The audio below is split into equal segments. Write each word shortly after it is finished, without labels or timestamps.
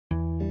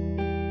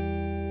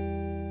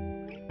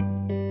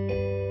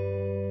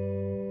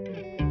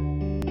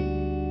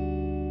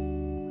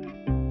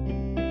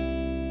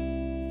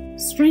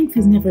Strength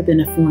has never been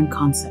a foreign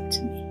concept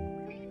to me.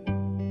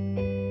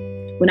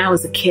 When I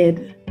was a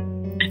kid,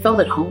 I felt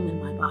at home in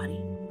my body.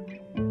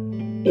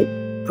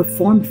 It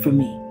performed for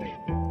me,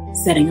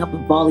 setting up a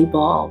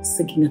volleyball,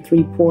 sinking a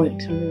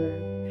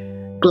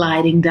three-pointer,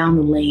 gliding down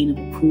the lane of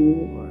a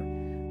pool, or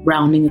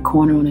rounding a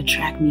corner on a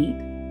track meet.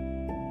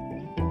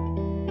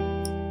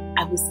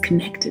 I was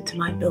connected to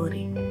my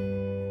ability.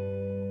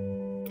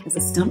 As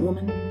a stunt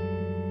woman,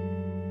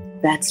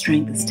 that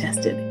strength is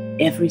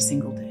tested every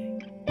single day.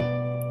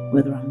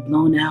 Whether I'm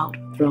blown out,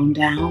 thrown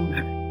down,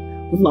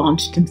 or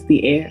launched into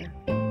the air,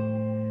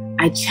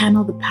 I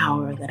channel the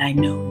power that I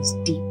know is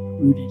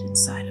deep-rooted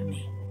inside of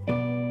me.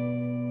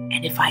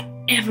 And if I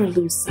ever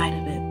lose sight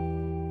of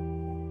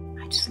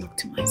it, I just look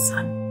to my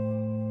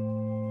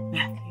son,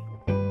 Matthew,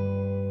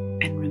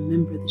 and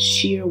remember the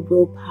sheer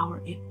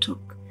willpower it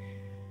took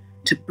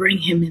to bring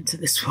him into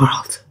this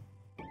world,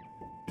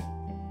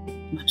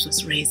 much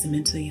less raise him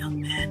into a young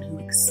man who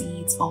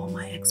exceeds all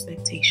my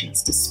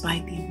expectations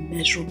despite the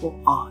immeasurable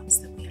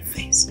odds that we have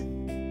faced.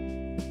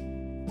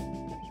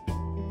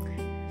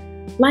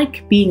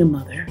 Like being a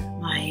mother,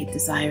 my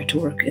desire to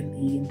work in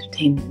the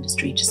entertainment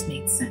industry just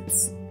made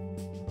sense.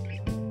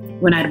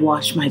 When I'd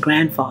watched my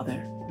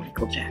grandfather,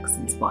 Michael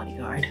Jackson's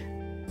bodyguard,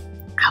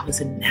 I was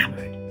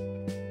enamored.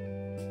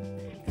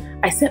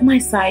 I set my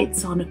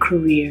sights on a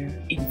career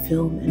in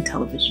film and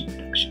television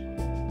production.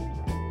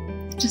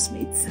 It just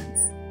made sense.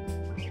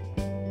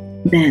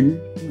 Then,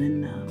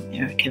 when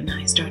Eric and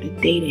I started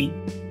dating,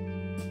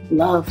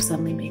 love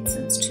suddenly made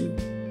sense too.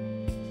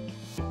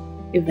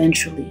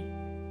 Eventually,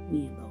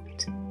 we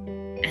eloped,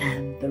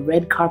 and the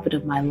red carpet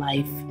of my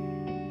life,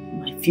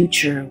 my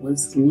future,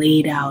 was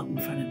laid out in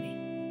front of me.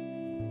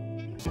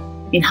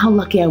 And how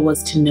lucky I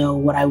was to know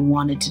what I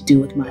wanted to do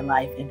with my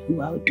life and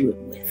who I would do it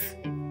with.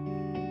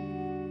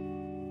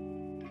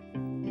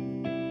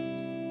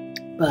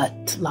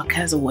 But luck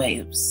has a way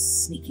of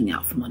sneaking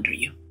out from under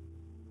you.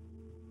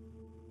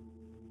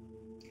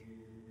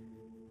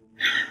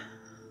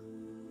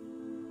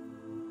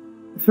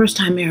 The first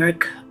time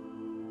Eric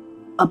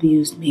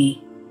abused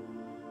me,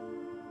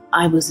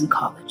 I was in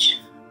college,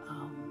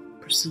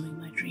 pursuing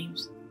my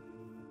dreams.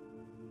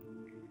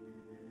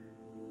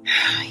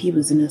 He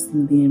was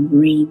enlisting in the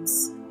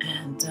Marines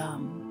and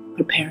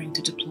preparing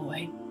to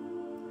deploy.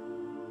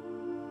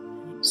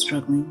 He was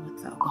struggling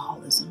with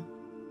alcoholism.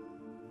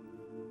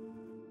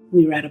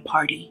 We were at a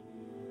party,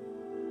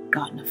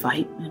 got in a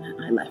fight, and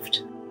I left.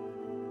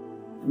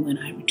 And when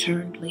I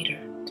returned later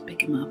to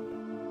pick him up,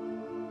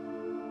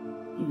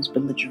 he was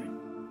belligerent.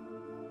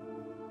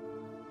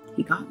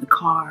 He got in the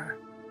car,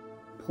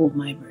 pulled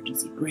my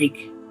emergency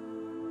brake,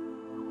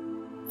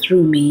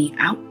 threw me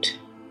out,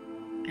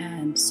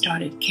 and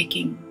started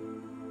kicking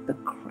the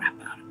crap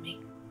out of me.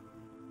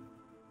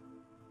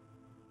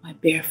 My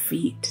bare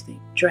feet, they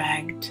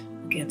dragged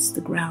against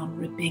the ground,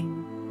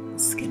 ripping the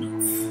skin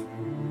off.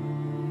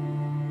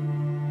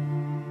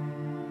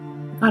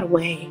 I got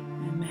away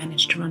and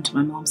managed to run to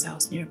my mom's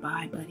house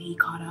nearby, but he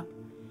caught up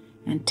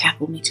and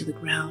tackled me to the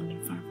ground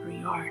in front of her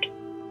yard.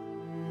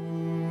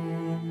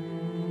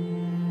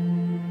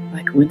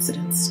 By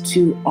coincidence,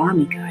 2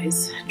 army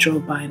guys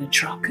drove by in a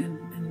truck and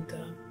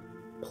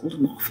pulled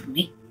him off of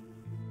me.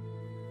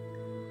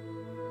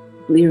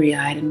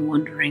 Bleary-eyed and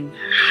wondering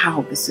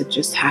how this had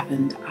just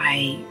happened,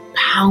 I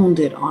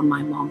pounded on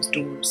my mom's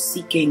door,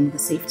 seeking the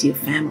safety of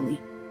family,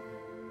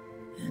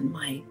 and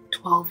my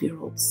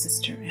 12-year-old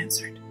sister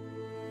answered.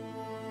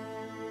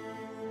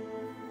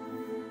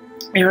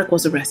 Eric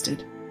was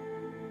arrested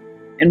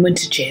and went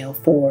to jail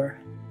for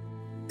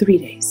 3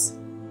 days.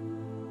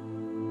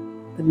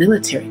 The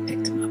military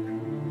picked him up,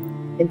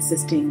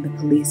 insisting the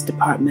police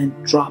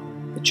department drop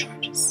the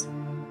charges.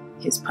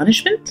 His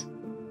punishment?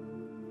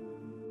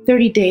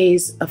 30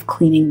 days of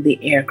cleaning the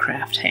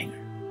aircraft hangar.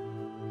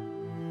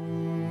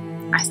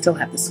 I still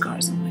have the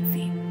scars on my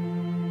feet.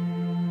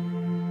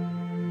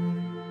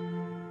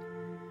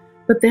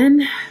 But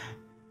then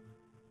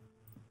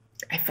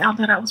I found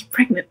out I was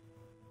pregnant.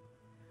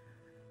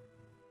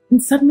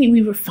 And suddenly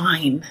we were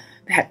fine.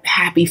 That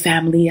happy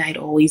family I'd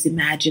always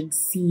imagined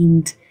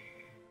seemed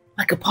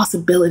like a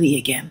possibility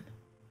again.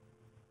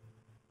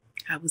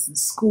 I was in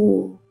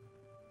school,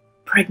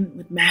 pregnant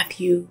with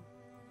Matthew,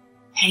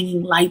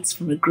 hanging lights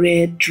from a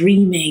grid,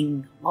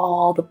 dreaming of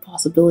all the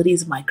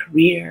possibilities of my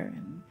career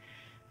and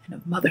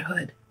of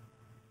motherhood.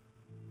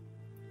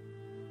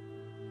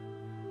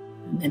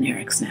 And then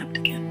Eric snapped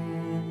again,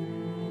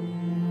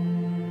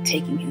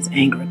 taking his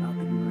anger about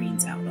the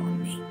Marines out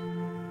on me.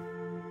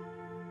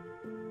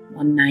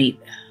 One night,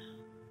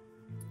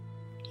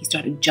 he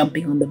started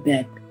jumping on the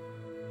bed,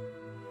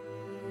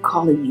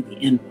 calling me the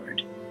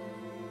N-word,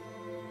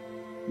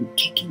 and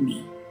kicking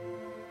me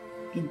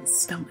in the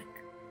stomach.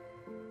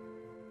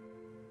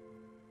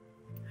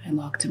 I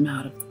locked him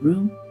out of the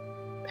room,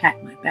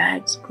 packed my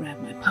bags,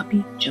 grabbed my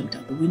puppy, jumped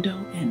out the window,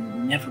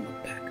 and never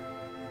looked back.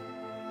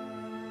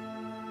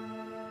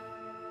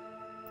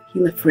 He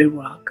left for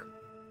Iraq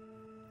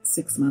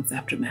 6 months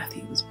after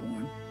Matthew was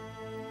born.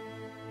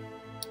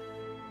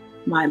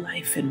 My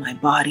life and my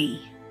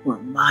body were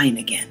mine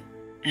again.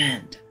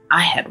 and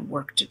I had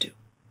work to do.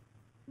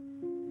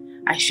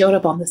 I showed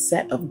up on the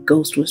set of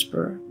Ghost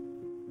Whisperer,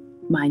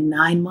 my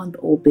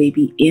 9-month-old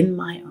baby in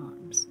my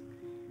arms,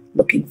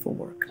 looking for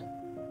work.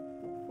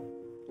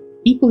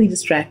 Equally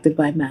distracted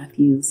by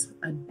Matthew's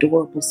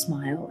adorable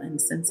smile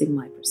and sensing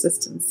my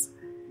persistence,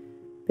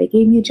 they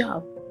gave me a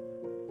job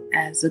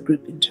as a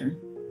grip intern.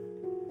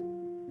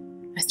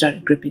 I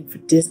started gripping for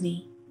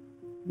Disney,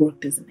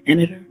 worked as an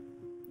editor,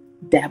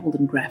 dabbled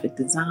in graphic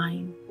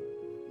design.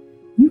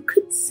 You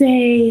could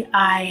say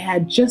I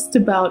had just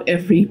about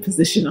every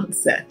position on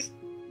set.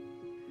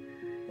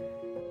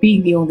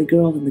 Being the only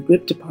girl in the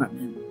grip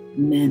department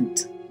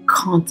meant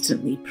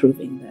constantly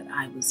proving that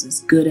I was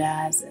as good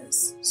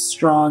as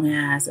strong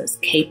as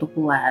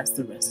capable as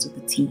the rest of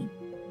the team.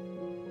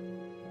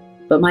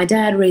 But my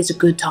dad raised a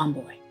good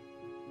tomboy.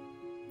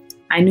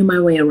 I knew my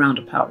way around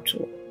a power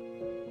tool.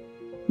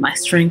 My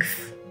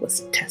strength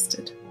was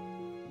tested.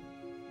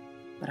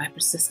 But I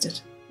persisted.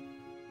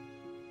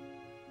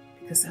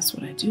 Because that's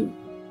what I do.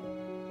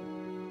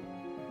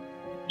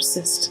 I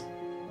persist.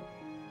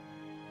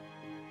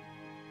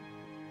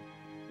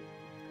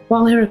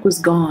 While Eric was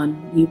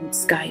gone, we would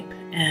Skype,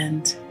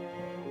 and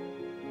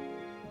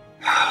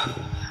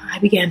I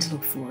began to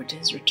look forward to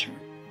his return,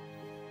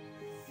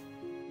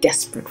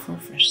 desperate for a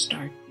fresh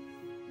start.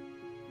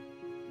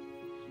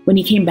 When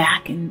he came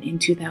back in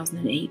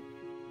 2008,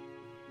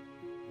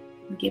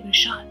 we gave it a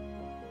shot.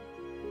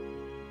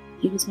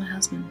 He was my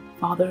husband,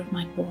 father of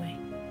my boy.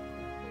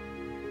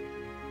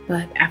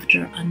 But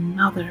after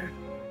another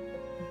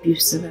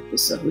abusive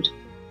episode,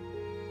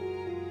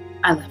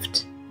 I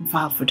left and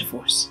filed for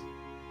divorce.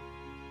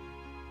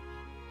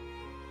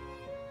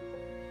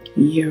 A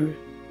year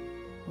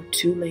or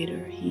two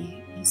later,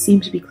 he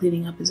seemed to be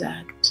cleaning up his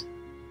act.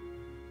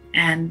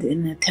 And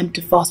in an attempt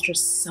to foster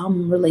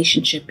some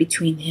relationship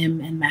between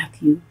him and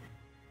Matthew,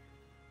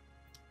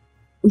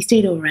 we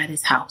stayed over at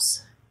his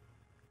house,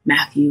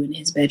 Matthew in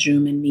his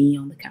bedroom and me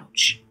on the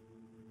couch.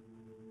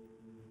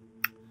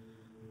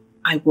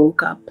 I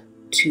woke up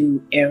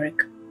to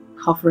Eric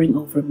hovering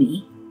over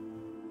me,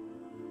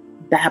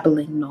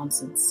 babbling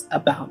nonsense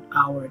about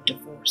our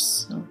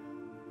divorce.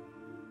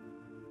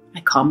 I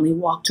calmly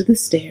walked to the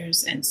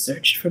stairs and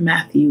searched for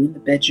Matthew in the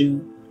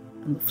bedroom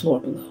on the floor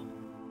below.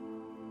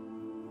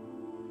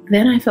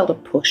 Then I felt a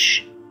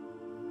push.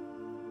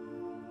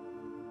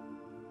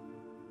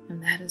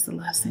 And that is the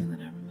last thing that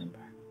I remember.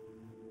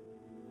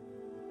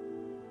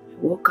 I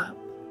woke up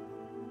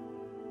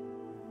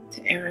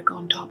to Eric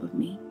on top of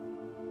me,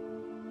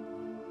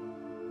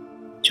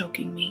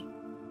 choking me.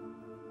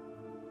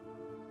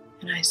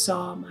 And I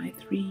saw my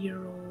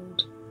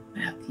 3-year-old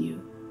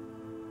Matthew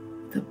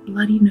with a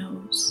bloody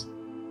nose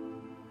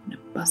and a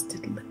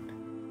busted lip.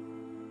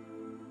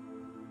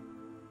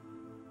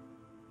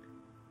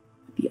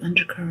 The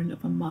undercurrent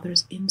of a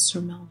mother's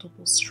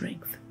insurmountable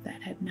strength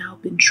that had now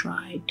been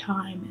tried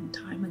time and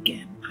time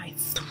again, I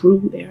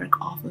threw Eric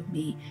off of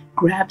me,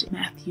 grabbed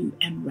Matthew,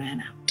 and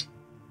ran out.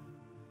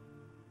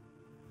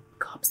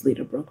 Cops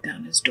later broke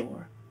down his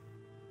door,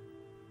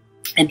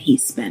 and he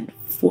spent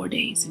 4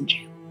 days in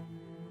jail.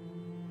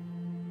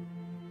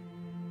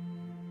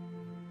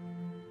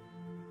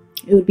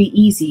 It would be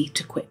easy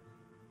to quit,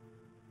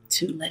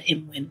 to let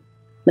him win,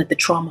 let the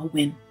trauma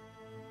win.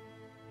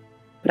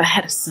 But I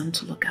had a son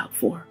to look out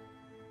for,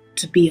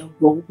 to be a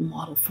role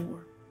model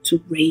for,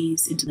 to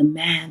raise into the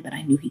man that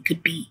I knew he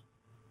could be.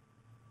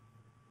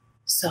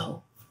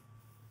 So,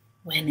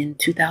 when in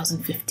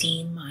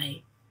 2015,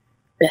 my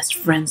best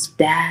friend's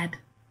dad,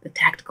 the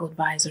tactical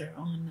advisor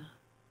on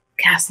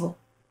Castle,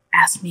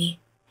 asked me,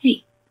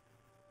 "Hey,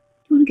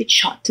 you want to get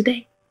shot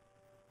today?"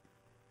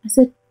 I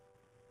said,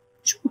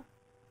 "Sure."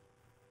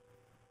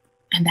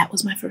 And that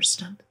was my first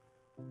stunt.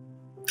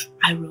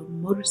 I rode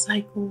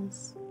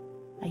motorcycles,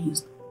 I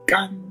used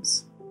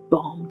guns,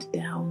 bombed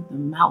down the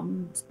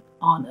mountains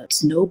on a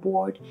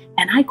snowboard,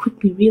 and I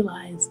quickly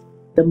realized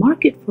the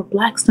market for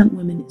Black stunt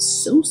women is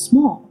so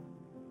small.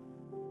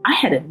 I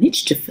had a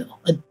niche to fill,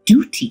 a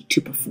duty to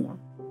perform.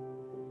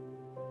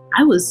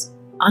 I was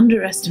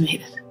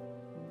underestimated,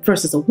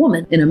 first as a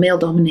woman in a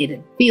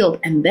male-dominated field,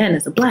 and then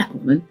as a Black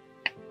woman.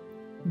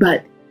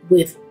 But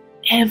with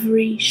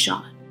every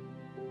shot,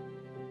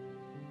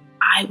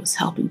 I was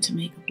helping to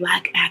make a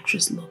Black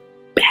actress look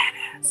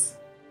badass.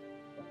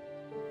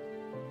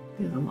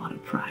 There's a lot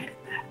of pride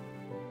in that.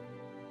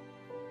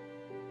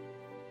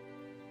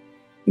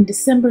 In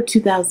December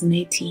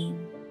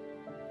 2018,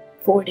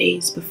 4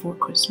 days before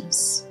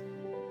Christmas,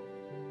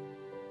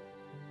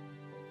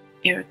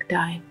 Eric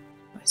died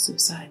by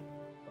suicide.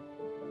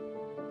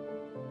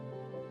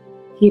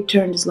 He had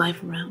turned his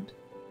life around,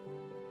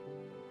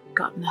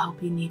 gotten the help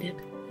he needed,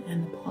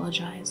 and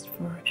apologized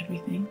for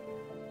everything.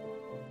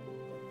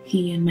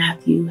 He and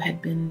Matthew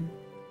had been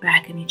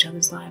back in each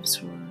other's lives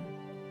for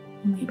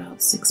only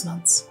about 6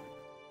 months.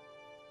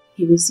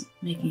 He was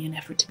making an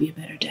effort to be a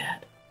better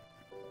dad.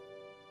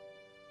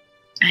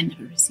 I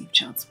never received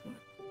child support,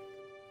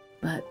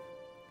 but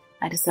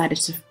I decided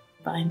to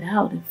find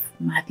out if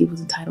Matthew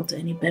was entitled to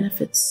any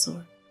benefits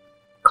or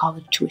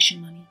college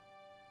tuition money.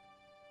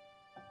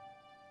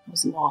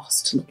 was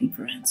lost looking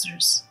for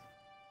answers.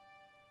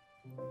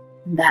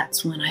 And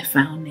that's when I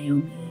found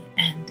Naomi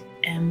and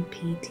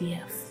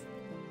MPTF.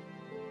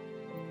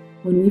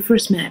 When we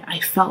first met, I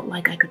felt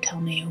like I could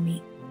tell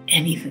Naomi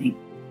anything.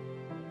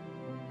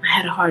 I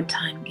had a hard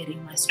time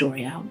getting my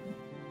story out.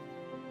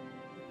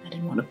 I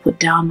didn't want to put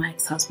down my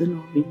ex-husband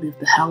or relive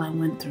the hell I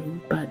went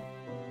through, but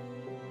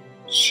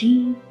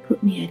she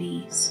put me at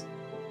ease.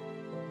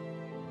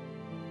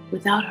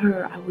 Without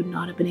her, I would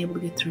not have been able to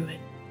get through it.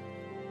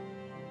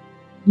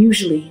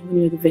 Usually,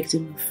 when you're the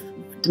victim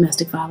of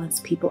domestic violence,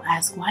 people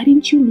ask, "Why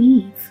didn't you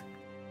leave?"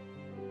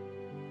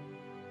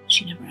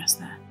 She never asked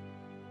that.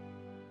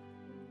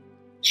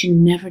 She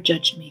never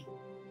judged me.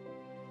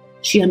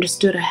 She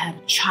understood I had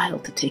a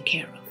child to take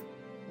care of.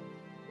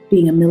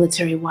 Being a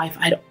military wife,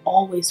 I'd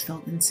always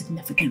felt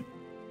insignificant.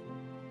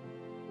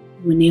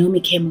 When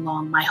Naomi came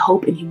along, my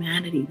hope in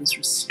humanity was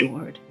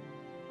restored.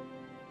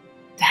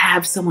 To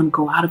have someone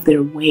go out of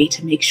their way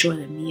to make sure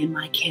that me and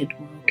my kid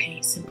were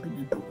okay simply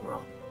meant the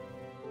world.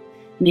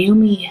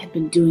 Naomi had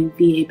been doing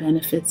VA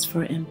benefits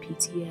for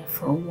MPTF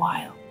for a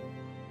while,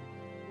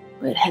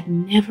 but had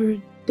never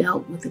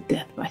dealt with a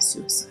death by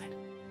suicide.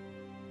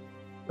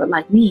 But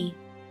like me,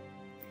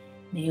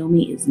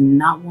 Naomi is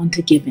not one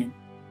to give in.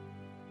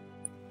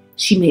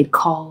 She made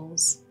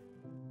calls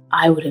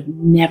I would have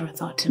never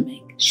thought to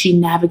make. She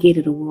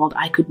navigated a world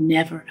I could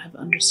never have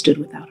understood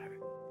without her.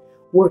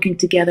 Working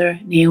together,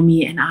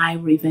 Naomi and I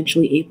were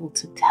eventually able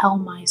to tell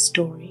my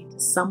story to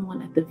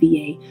someone at the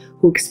VA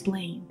who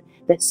explained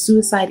that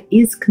suicide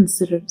is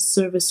considered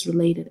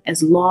service-related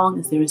as long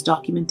as there is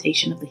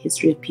documentation of the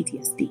history of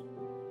PTSD.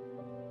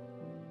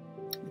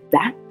 With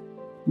that,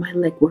 my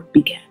legwork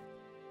began.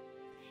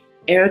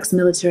 Eric's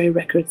military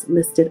records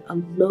listed a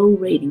low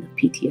rating of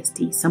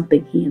PTSD,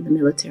 something he and the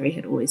military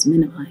had always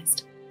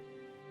minimized,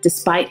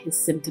 despite his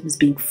symptoms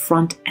being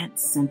front and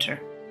center.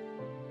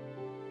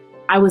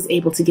 I was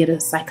able to get a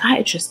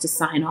psychiatrist to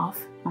sign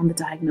off on the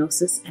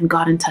diagnosis and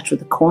got in touch with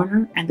the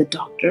coroner and the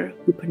doctor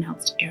who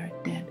pronounced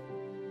Eric dead.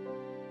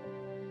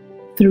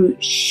 Through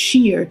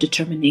sheer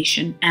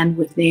determination and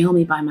with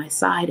Naomi by my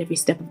side every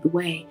step of the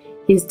way,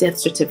 his death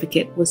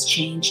certificate was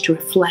changed to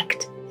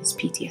reflect his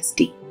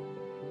PTSD.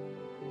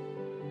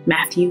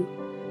 Matthew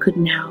could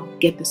now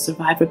get the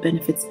survivor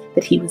benefits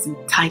that he was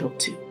entitled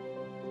to.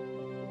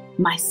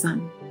 My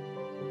son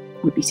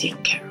would be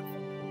taken care of.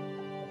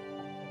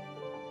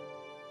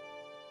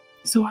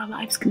 So our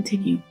lives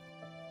continue.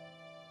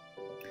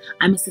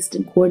 I'm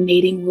assistant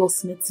coordinating Will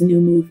Smith's new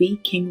movie,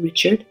 King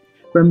Richard,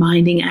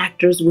 reminding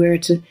actors where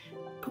to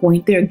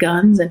point their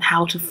guns and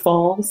how to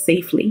fall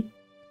safely.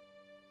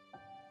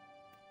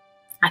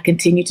 I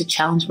continue to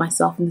challenge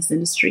myself in this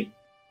industry,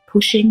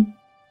 pushing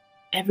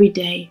every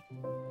day.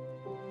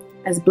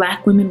 As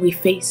Black women, we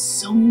face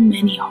so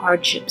many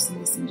hardships in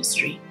this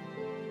industry,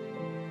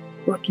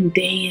 working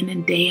day in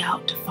and day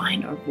out to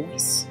find our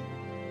voice.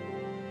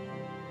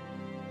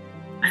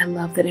 I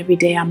love that every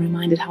day I'm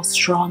reminded how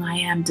strong I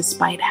am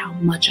despite how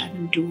much I've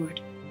endured,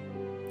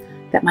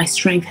 that my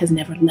strength has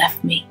never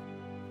left me.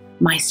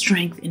 My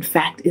strength, in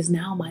fact, is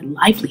now my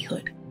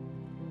livelihood.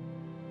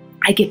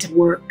 I get to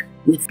work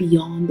with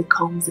Beyond the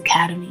Combs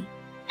Academy,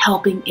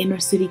 helping inner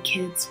city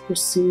kids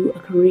pursue a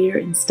career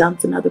in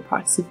stunts and other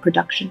parts of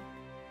production.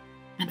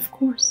 And of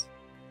course,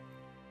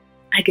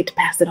 I get to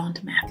pass it on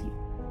to Matthew.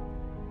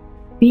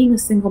 Being a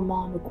single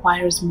mom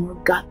requires more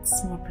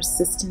guts, more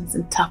persistence,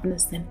 and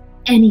toughness than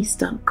any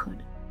stunt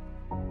could.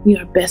 We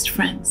are best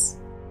friends.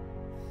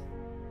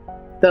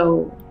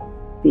 Though,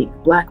 being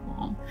a Black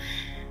mom,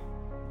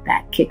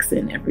 that kicks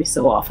in every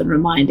so often,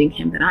 reminding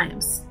him that I am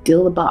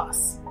still the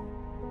boss.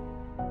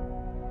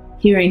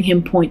 Hearing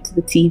him point to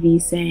the TV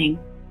saying,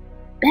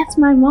 "That's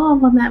my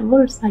mom on that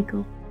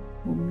motorcycle,"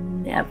 will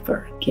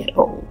never get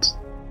old.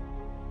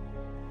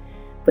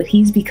 But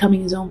he's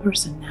becoming his own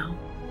person now,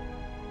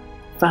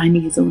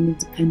 finding his own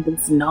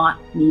independence, not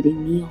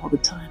needing me all the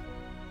time.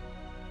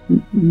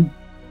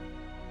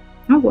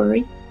 I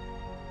worry.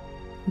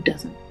 Who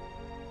doesn't?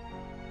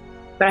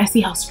 But I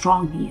see how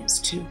strong he is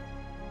too.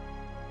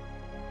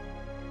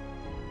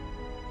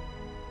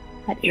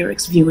 At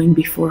Eric's viewing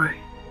before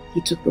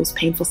he took those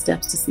painful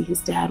steps to see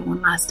his dad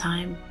one last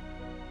time,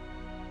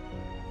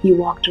 he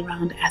walked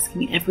around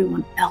asking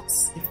everyone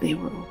else if they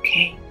were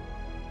okay.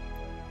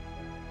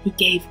 He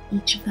gave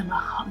each of them a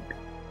hug.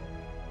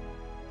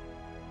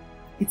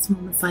 It's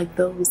moments like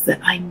those that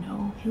I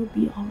know he'll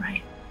be all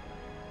right.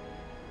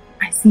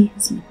 I see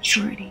his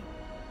maturity.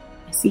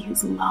 I see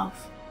his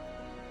love.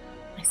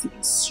 I see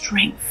his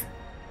strength.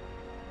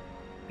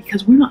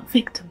 Because we're not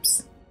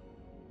victims.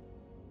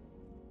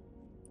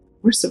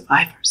 We're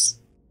survivors.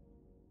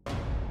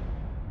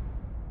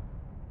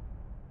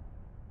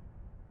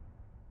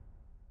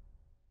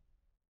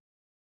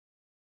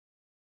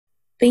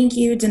 Thank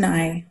you,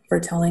 Danai, for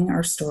telling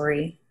our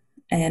story.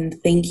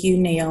 And thank you,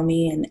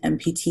 Naomi and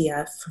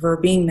MPTF, for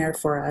being there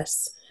for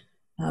us.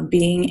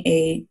 Being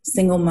a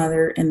single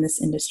mother in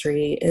this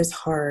industry is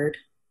hard,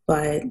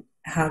 but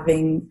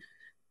having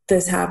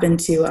this happened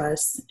to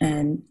us,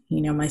 and,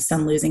 my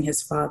son losing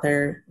his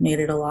father made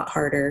it a lot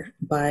harder,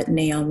 but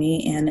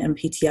Naomi and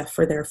MPTF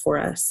were there for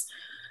us.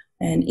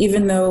 And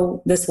even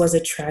though this was a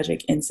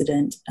tragic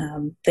incident,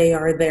 they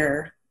are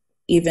there,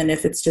 even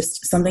if it's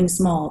just something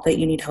small that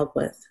you need help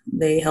with.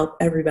 They help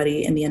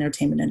everybody in the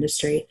entertainment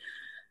industry.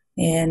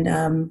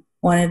 And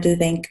wanted to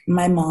thank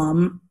my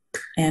mom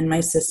and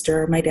my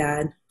sister, my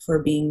dad, for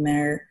being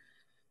there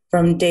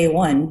from day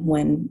one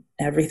when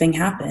everything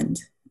happened.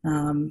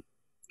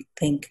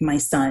 Thank my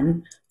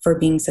son for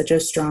being such a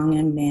strong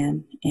young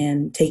man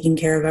and taking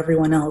care of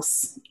everyone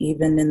else,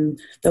 even in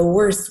the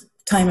worst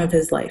time of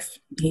his life.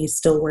 He's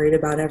still worried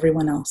about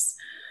everyone else.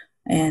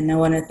 And I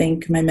want to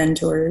thank my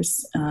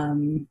mentors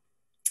and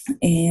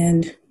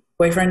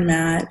boyfriend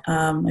Matt,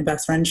 my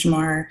best friend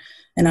Shamar,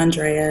 and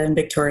Andrea and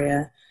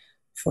Victoria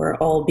for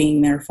all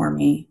being there for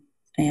me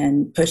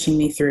and pushing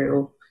me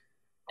through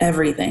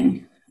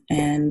everything.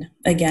 And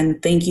again,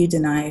 thank you,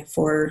 Danai,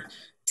 for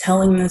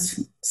telling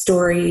this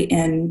story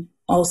and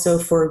also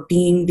for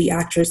being the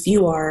actress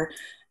you are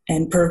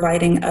and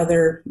providing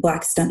other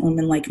Black stunt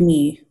women like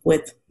me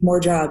with more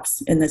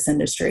jobs in this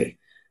industry.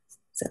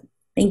 So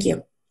thank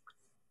you.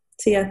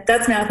 See ya.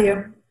 That's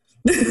Matthew.